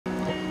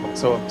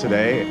So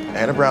today,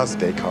 Hannah Brown's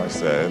date card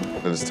said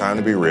that it's time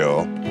to be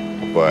real,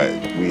 but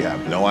we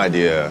have no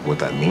idea what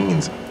that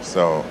means.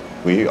 So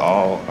we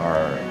all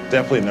are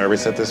definitely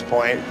nervous at this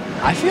point.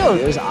 I feel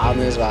there's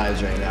ominous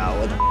vibes right now.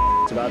 What the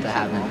is about to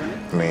happen?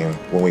 I mean,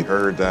 when we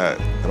heard that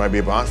there might be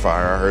a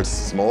bonfire, I heard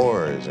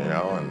s'mores, you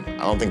know,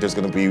 and I don't think there's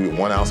gonna be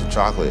 1 ounce of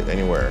chocolate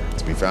anywhere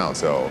to be found.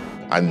 So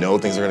I know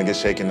things are gonna get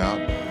shaken up.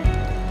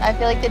 I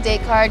feel like the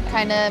date card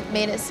kind of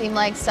made it seem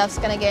like stuff's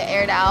gonna get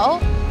aired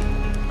out,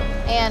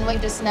 and we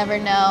just never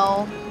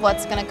know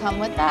what's gonna come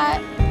with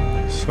that.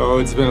 So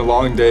it's been a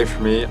long day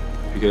for me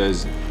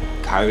because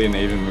Kylie and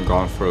Aiden have been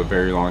gone for a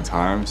very long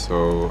time,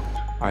 so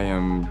I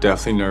am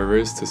definitely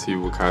nervous to see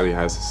what Kylie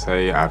has to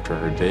say after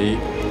her date.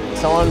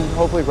 Someone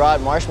hopefully brought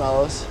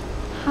marshmallows.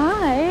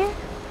 Hi.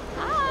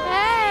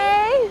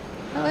 Hi. Hey.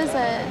 Who is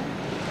it?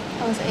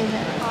 Oh, it's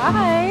Aiden.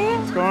 Hi.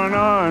 What's going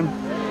on?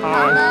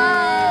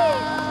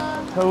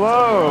 Hi.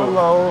 Hello.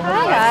 Hello.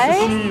 Hi, Nice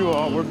guys. to see you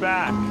all. We're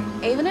back.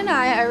 Aiden and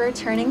I are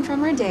returning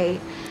from our date.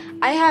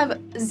 I have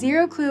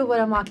zero clue what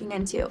I'm walking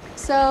into.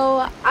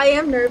 So I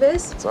am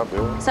nervous. What's up,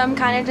 dude? So I'm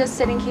kind of just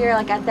sitting here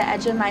like at the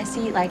edge of my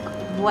seat, like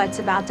what's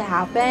about to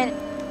happen.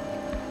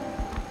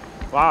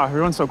 Wow,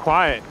 everyone's so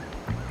quiet.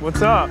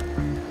 What's up?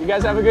 You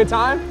guys have a good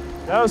time?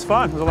 That was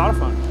fun. It was a lot of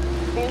fun.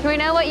 Can we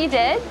know what you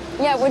did?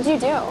 Yeah, what'd you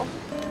do?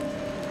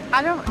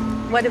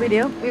 What did we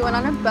do? We went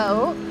on a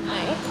boat.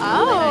 Nice.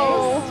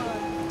 Oh.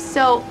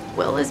 So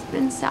Will has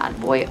been sad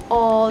boy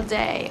all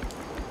day.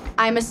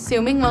 I'm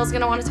assuming Will's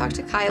gonna want to talk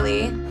to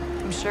Kylie.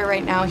 I'm sure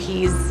right now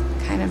he's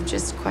kind of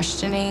just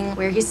questioning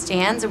where he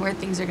stands and where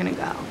things are gonna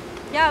go.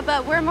 Yeah,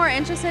 but we're more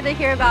interested to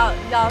hear about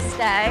y'all's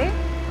stay.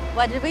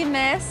 What did we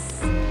miss?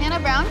 Hannah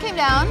Brown came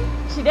down.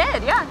 She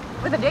did, yeah,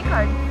 with a date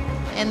card.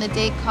 And the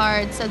date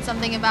card said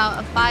something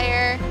about a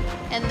fire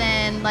and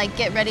then like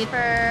get ready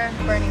for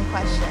burning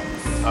questions.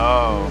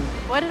 Oh.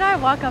 What did I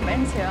walk up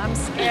into? I'm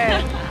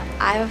scared.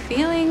 I have a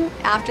feeling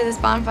after this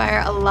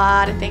bonfire, a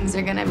lot of things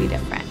are gonna be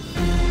different.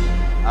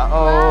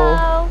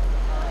 Uh-oh.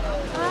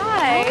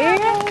 Hi.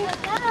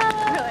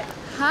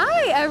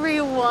 Hi,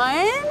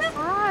 everyone.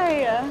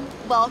 Hi.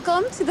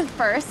 Welcome to the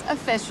first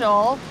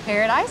official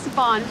Paradise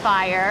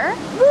Bonfire.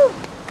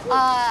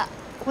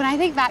 When I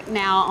think back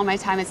now on my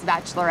time as a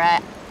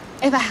Bachelorette,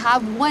 if I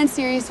have one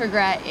serious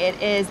regret,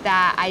 it is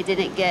that I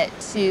didn't get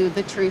to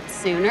the truth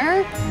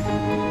sooner.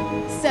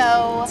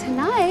 So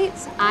tonight,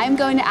 I'm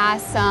going to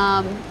ask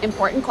some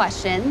important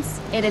questions.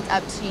 It is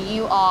up to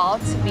you all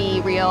to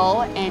be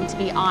real and to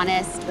be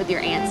honest with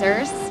your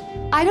answers.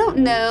 I don't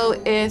know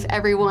if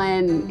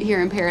everyone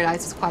here in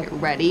Paradise is quite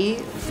ready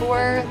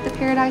for the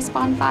Paradise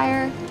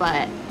Bonfire,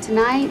 but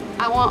tonight,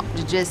 I want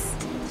to just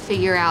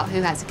figure out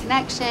who has a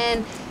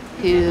connection,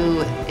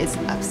 who is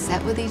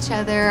upset with each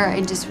other,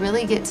 and just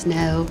really get to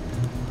know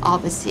all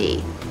the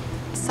tea.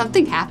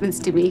 Something happens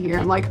to me here,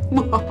 I'm like,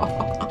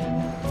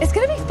 it's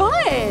gonna be fun.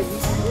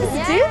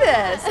 Let's do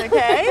this,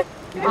 okay?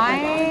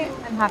 I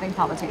am having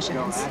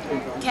palpitations.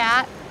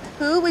 Kat,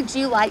 who would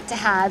you like to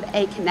have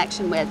a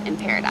connection with in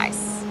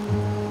Paradise?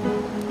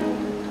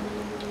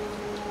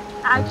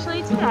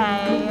 Actually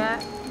today,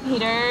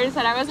 Peter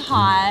said I was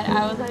hot.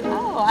 I was like,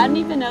 oh, I didn't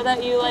even know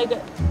that you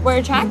were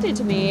attracted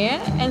to me.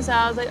 And so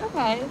I was like,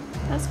 okay,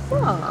 that's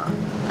cool.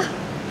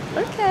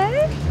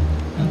 Okay.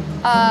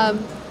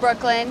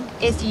 Brooklyn,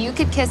 if you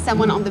could kiss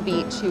someone on the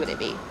beach, who would it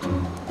be?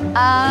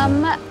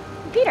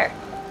 Peter.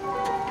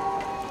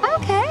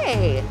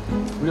 Okay.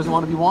 Who doesn't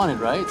want to be wanted,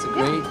 right? It's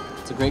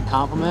a great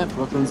compliment.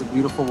 Brooklyn's a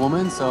beautiful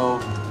woman, so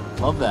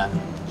love that.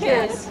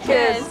 Kiss,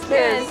 kiss,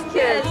 kiss,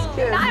 kiss,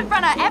 kiss. Not in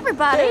front of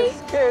everybody.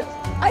 Kiss, kiss.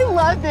 I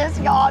love this,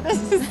 y'all.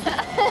 This is...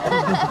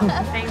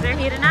 Things are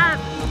heating up.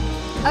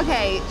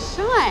 Okay,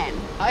 Sean.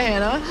 Hi,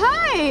 Hannah.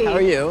 Hi. How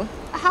are you?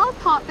 How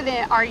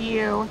confident are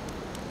you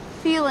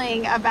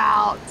feeling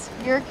about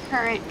your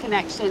current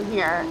connection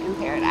here in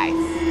Paradise?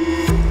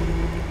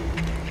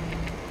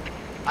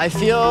 I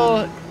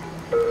feel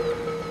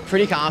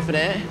pretty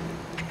confident.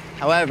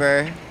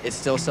 However, it's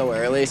still so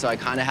early, so I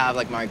kind of have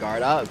like my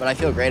guard up, but I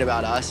feel great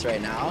about us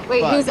right now.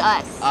 Wait, But, who's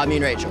us? Me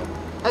and Rachel.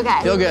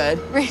 Okay. Feel good.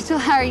 Rachel,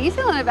 how are you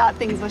feeling about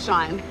things with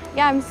Sean?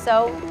 Yeah, I'm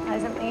so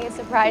pleasantly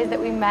surprised that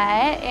we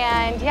met.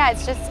 And yeah,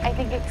 it's just, I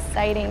think,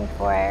 exciting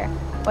for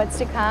what's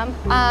to come.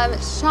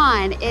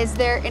 Sean, is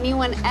there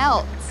anyone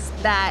else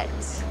that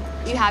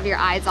you have your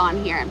eyes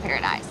on here in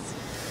Paradise?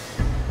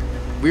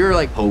 We were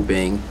like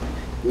hoping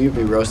we'd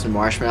be roasting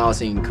marshmallows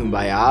singing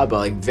Kumbaya, but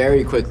like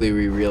very quickly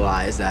we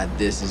realized that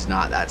this is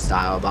not that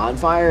style of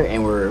bonfire,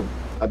 and we're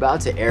about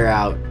to air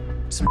out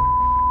some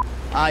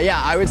yeah,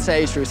 I would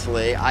say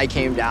truthfully, I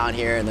came down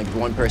here and like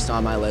one person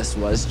on my list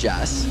was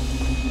Jess.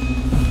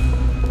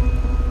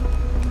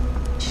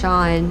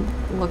 Sean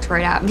looked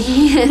right at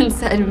me and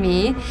said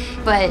me,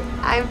 but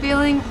I'm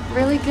feeling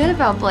really good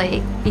about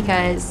Blake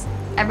because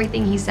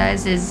everything he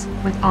says is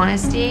with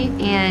honesty,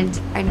 and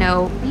I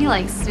know he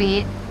likes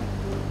me.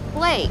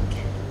 Blake,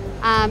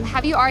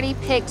 have you already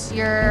picked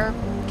your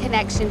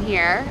connection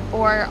here,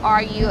 or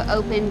are you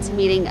open to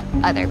meeting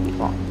other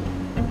people?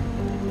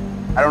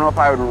 I don't know if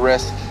I would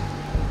risk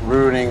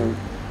ruining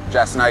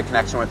Jess and I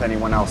connection with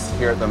anyone else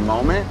here at the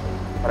moment,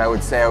 but I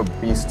would say I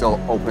would be still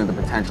open to the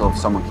potential if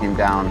someone came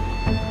down.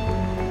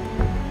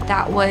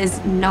 That was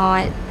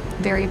not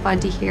very fun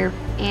to hear,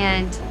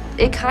 and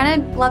it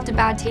kind of left a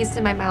bad taste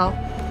in my mouth.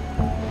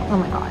 Oh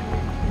my God.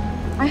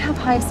 I have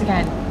hives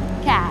again.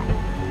 Kat,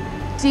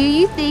 do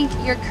you think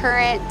your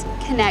current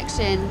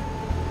connection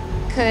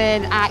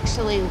could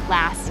actually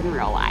last in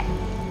real life?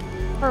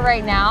 For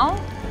right now,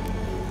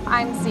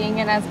 I'm seeing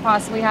it as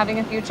possibly having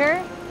a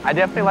future. I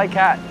definitely like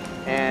Kat,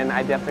 and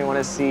I definitely want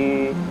to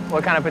see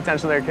what kind of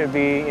potential there could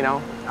be, you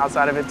know,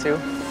 outside of it too.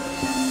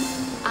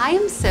 I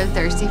am so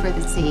thirsty for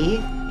the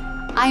sea.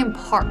 I am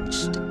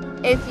parched.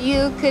 If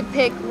you could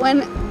pick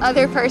one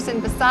other person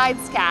besides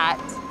Kat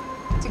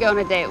to go on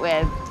a date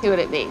with, who would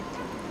it be?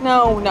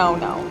 No.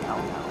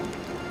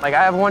 Like,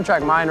 I have a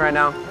one-track mind right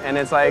now, and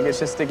it's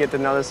just to get to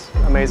know this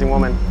amazing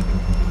woman.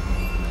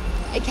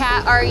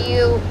 Kat, are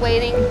you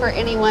waiting for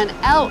anyone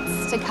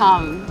else to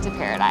come to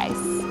Paradise?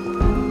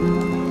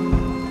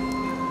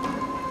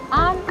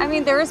 I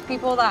mean, there's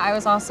people that I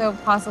was also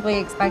possibly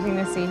expecting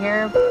to see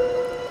here.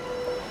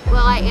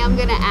 Well, I am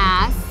gonna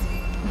ask.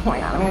 Oh my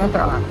God, I'm gonna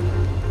throw up.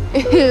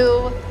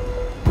 Who?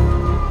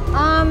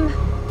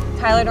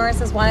 Tyler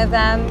Norris is one of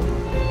them.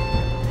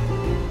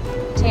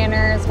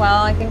 Tanner as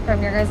well, I think,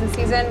 from your guys'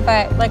 season.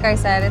 But like I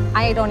said,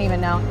 I don't even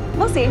know.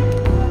 We'll see.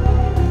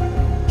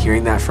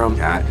 Hearing that from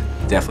Kat,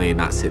 definitely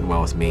not sitting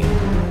well with me.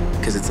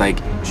 Because it's like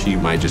she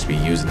might just be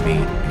using me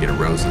to get a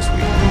rose this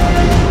week.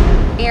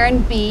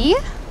 Aaron B.,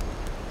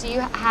 do you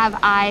have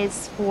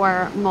eyes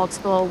for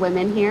multiple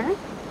women here?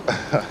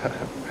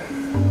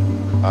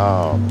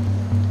 I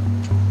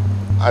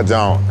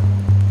don't.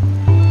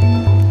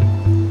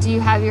 Do you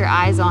have your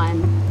eyes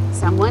on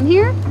someone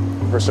here?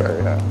 For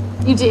sure, yeah.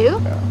 You do?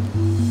 Yeah.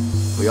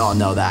 We all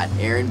know that.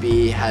 Aaron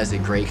B. has a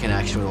great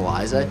connection with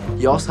Eliza.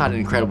 He also had an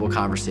incredible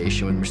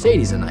conversation with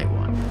Mercedes in night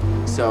one.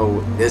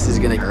 So this is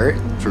gonna hurt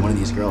for one of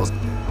these girls.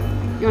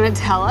 You wanna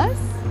tell us?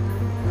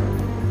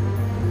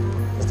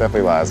 It's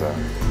definitely Liza.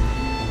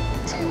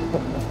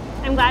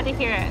 I'm glad to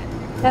hear it.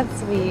 That's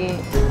sweet.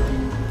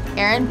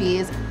 Aaron B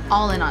is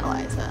all in on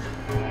Eliza,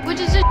 which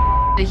is just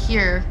to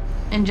hear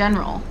in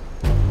general.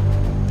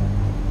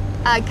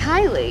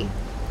 Kylie,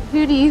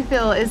 who do you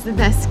feel is the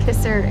best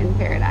kisser in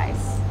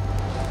Paradise?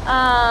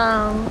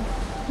 I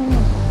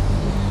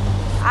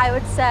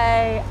would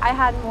say I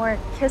had more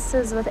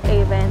kisses with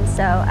Avon,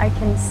 so I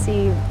can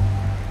see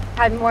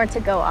had more to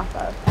go off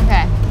of.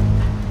 Okay.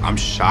 I'm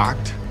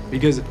shocked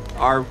because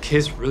our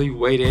kiss really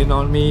weighed in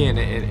on me and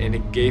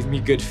it gave me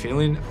good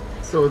feeling.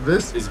 So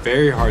this is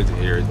very hard to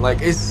hear.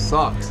 Like, it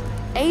sucks.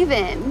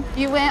 Avon,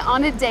 you went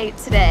on a date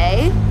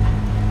today.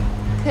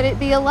 Could it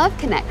be a love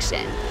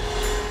connection?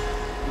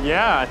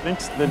 Yeah, I think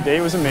the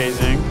date was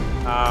amazing.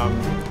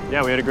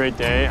 Yeah, we had a great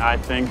day. I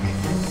think,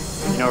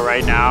 you know,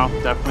 right now,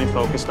 definitely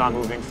focused on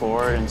moving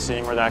forward and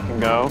seeing where that can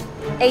go.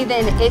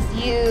 Avon, if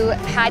you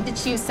had to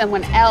choose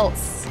someone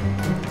else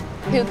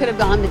who could have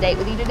gone on the date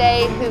with you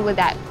today, who would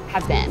that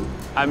have been?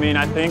 I mean,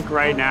 I think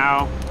right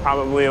now,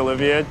 probably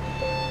Olivia.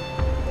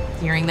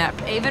 Hearing that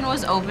Avon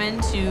was open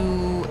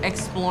to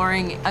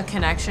exploring a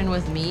connection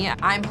with me,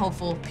 I'm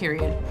hopeful,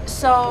 period.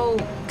 So,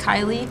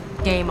 Kylie,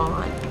 game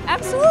on.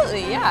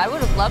 Absolutely, yeah. I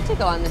would have loved to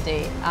go on the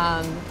date.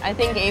 I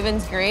think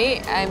Avon's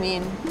great. I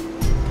mean,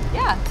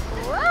 yeah.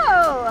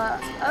 Whoa,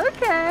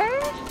 okay.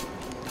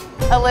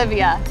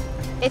 Olivia,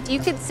 if you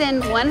could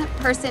send one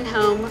person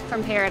home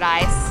from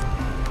Paradise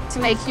to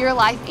make your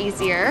life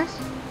easier,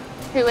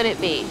 who would it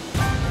be?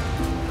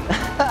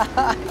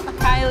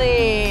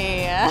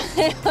 Kylie.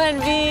 It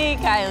would be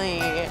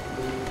Kylie.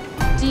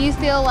 Do you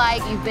feel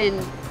like you've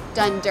been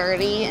done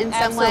dirty in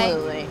some way?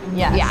 Absolutely,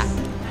 yes. Yeah.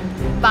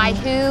 By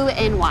who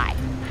and why?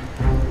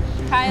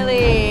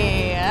 Kylie.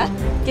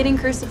 Getting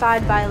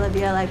crucified by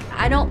Olivia, like,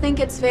 I don't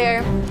think it's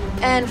fair.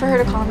 And for her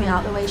to call me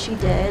out the way she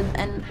did,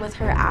 and with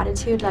her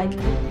attitude, like,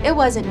 it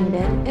wasn't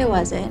needed. It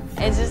wasn't.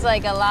 It's just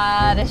like a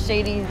lot of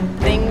shady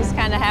things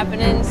kind of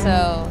happening,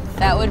 so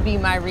that would be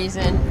my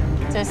reason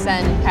to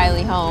send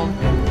Kylie home.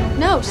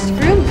 No,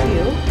 screw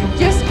you.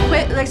 Just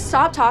quit, like,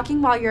 stop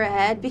talking while you're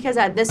ahead, because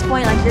at this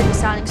point, like, you're just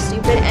sounding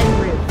stupid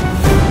and rude.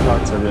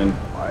 Shots have been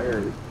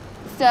fired.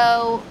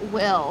 So,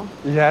 Will.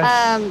 Yes.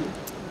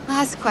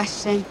 Last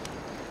question.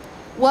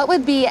 What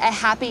would be a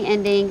happy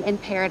ending in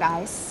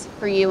Paradise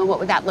for you, and what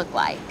would that look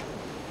like?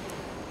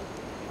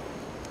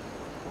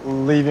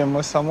 Leaving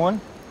with someone?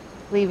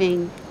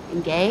 Leaving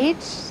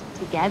engaged,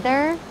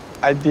 together?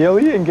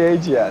 Ideally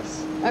engaged,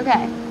 yes.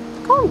 Okay,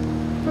 cool.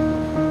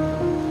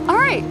 All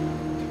right.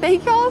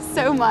 Thank y'all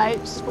so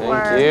much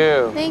for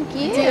Thank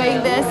you.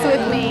 doing this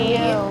with me.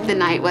 The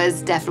night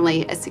was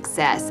definitely a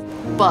success,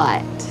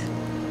 but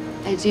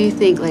I do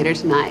think later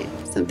tonight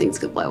some things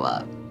could blow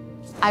up.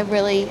 I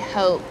really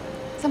hope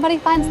somebody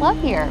finds love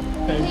here.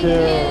 Thank you.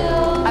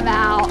 I'm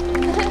out.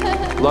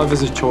 Love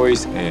is a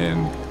choice,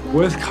 and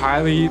with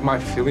Kylie, my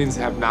feelings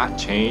have not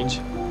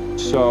changed.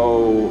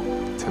 So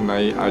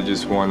tonight, I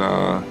just want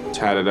to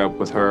chat it up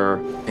with her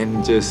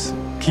and just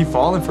keep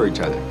falling for each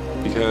other,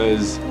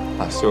 because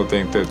I still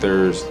think that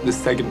there's the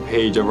second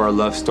page of our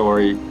love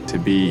story to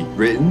be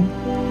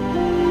written.